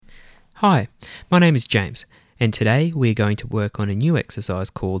Hi, my name is James, and today we are going to work on a new exercise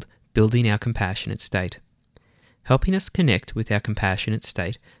called Building Our Compassionate State. Helping us connect with our compassionate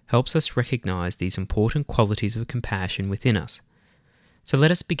state helps us recognize these important qualities of compassion within us. So let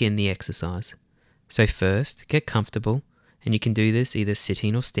us begin the exercise. So first, get comfortable, and you can do this either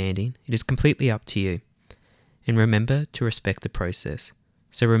sitting or standing. It is completely up to you. And remember to respect the process.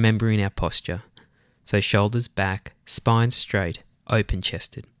 So remembering our posture. So shoulders back, spine straight,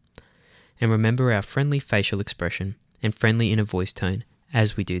 open-chested. And remember our friendly facial expression and friendly inner voice tone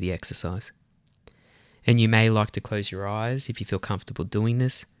as we do the exercise. And you may like to close your eyes if you feel comfortable doing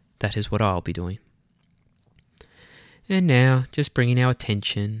this. That is what I'll be doing. And now, just bringing our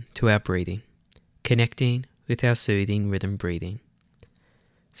attention to our breathing, connecting with our soothing rhythm breathing.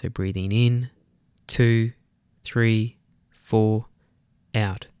 So breathing in, 2, 3, 4,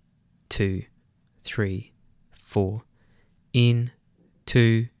 out, 2, 3, 4, in,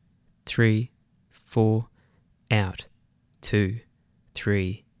 2, 3, 4, out, 2,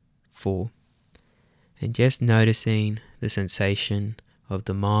 3, 4. And just noticing the sensation of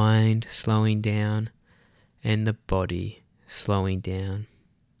the mind slowing down and the body slowing down,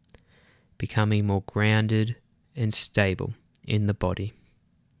 becoming more grounded and stable in the body.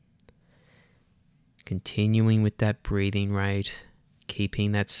 Continuing with that breathing rate,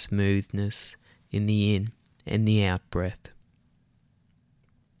 keeping that smoothness in the in and the out breath.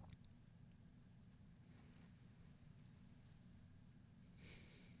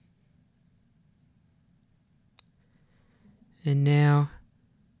 And now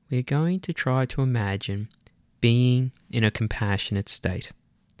we're going to try to imagine being in a compassionate state.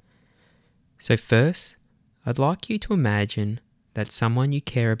 So first, I'd like you to imagine that someone you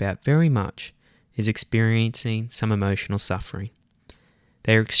care about very much is experiencing some emotional suffering.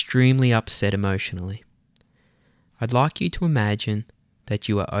 They are extremely upset emotionally. I'd like you to imagine that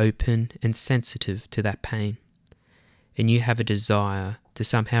you are open and sensitive to that pain, and you have a desire to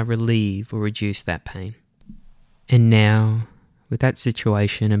somehow relieve or reduce that pain. And now, with that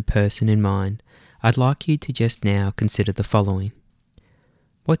situation and person in mind, I'd like you to just now consider the following.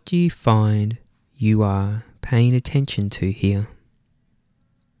 What do you find you are paying attention to here?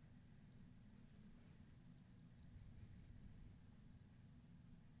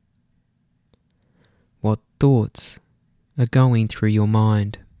 What thoughts are going through your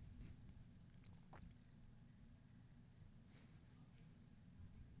mind?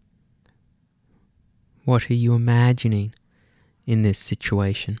 What are you imagining in this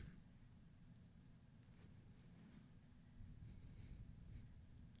situation?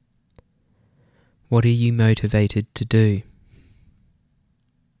 What are you motivated to do?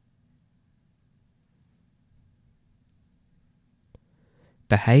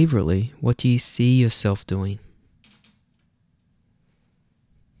 Behaviorally, what do you see yourself doing?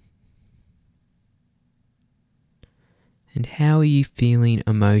 And how are you feeling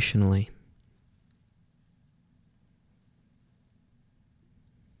emotionally?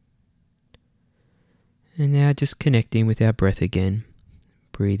 And now just connecting with our breath again.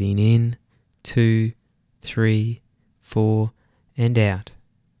 Breathing in, 2, 3, 4, and out,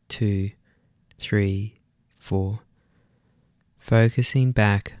 2, 3, 4. Focusing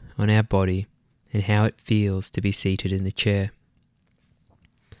back on our body and how it feels to be seated in the chair.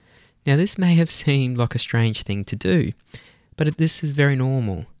 Now this may have seemed like a strange thing to do, but this is very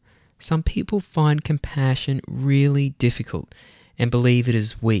normal. Some people find compassion really difficult and believe it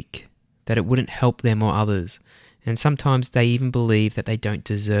is weak, that it wouldn't help them or others, and sometimes they even believe that they don't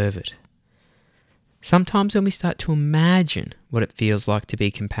deserve it. Sometimes when we start to imagine what it feels like to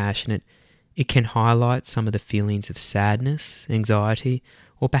be compassionate, it can highlight some of the feelings of sadness, anxiety,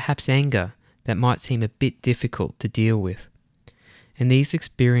 or perhaps anger that might seem a bit difficult to deal with. And these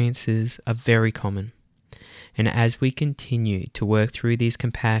experiences are very common. And as we continue to work through these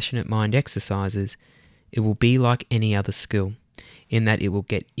compassionate mind exercises, it will be like any other skill, in that it will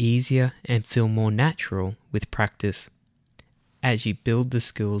get easier and feel more natural with practice. As you build the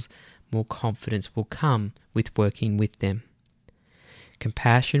skills, more confidence will come with working with them.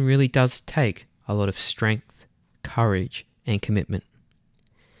 Compassion really does take a lot of strength, courage, and commitment.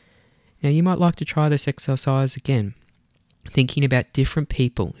 Now you might like to try this exercise again, thinking about different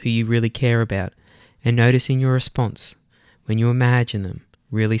people who you really care about and noticing your response when you imagine them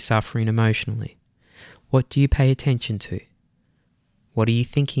really suffering emotionally. What do you pay attention to? What are you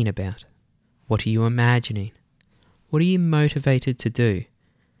thinking about? What are you imagining? What are you motivated to do?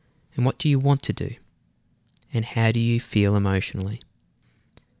 And what do you want to do? And how do you feel emotionally?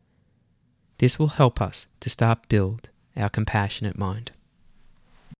 This will help us to start build our compassionate mind.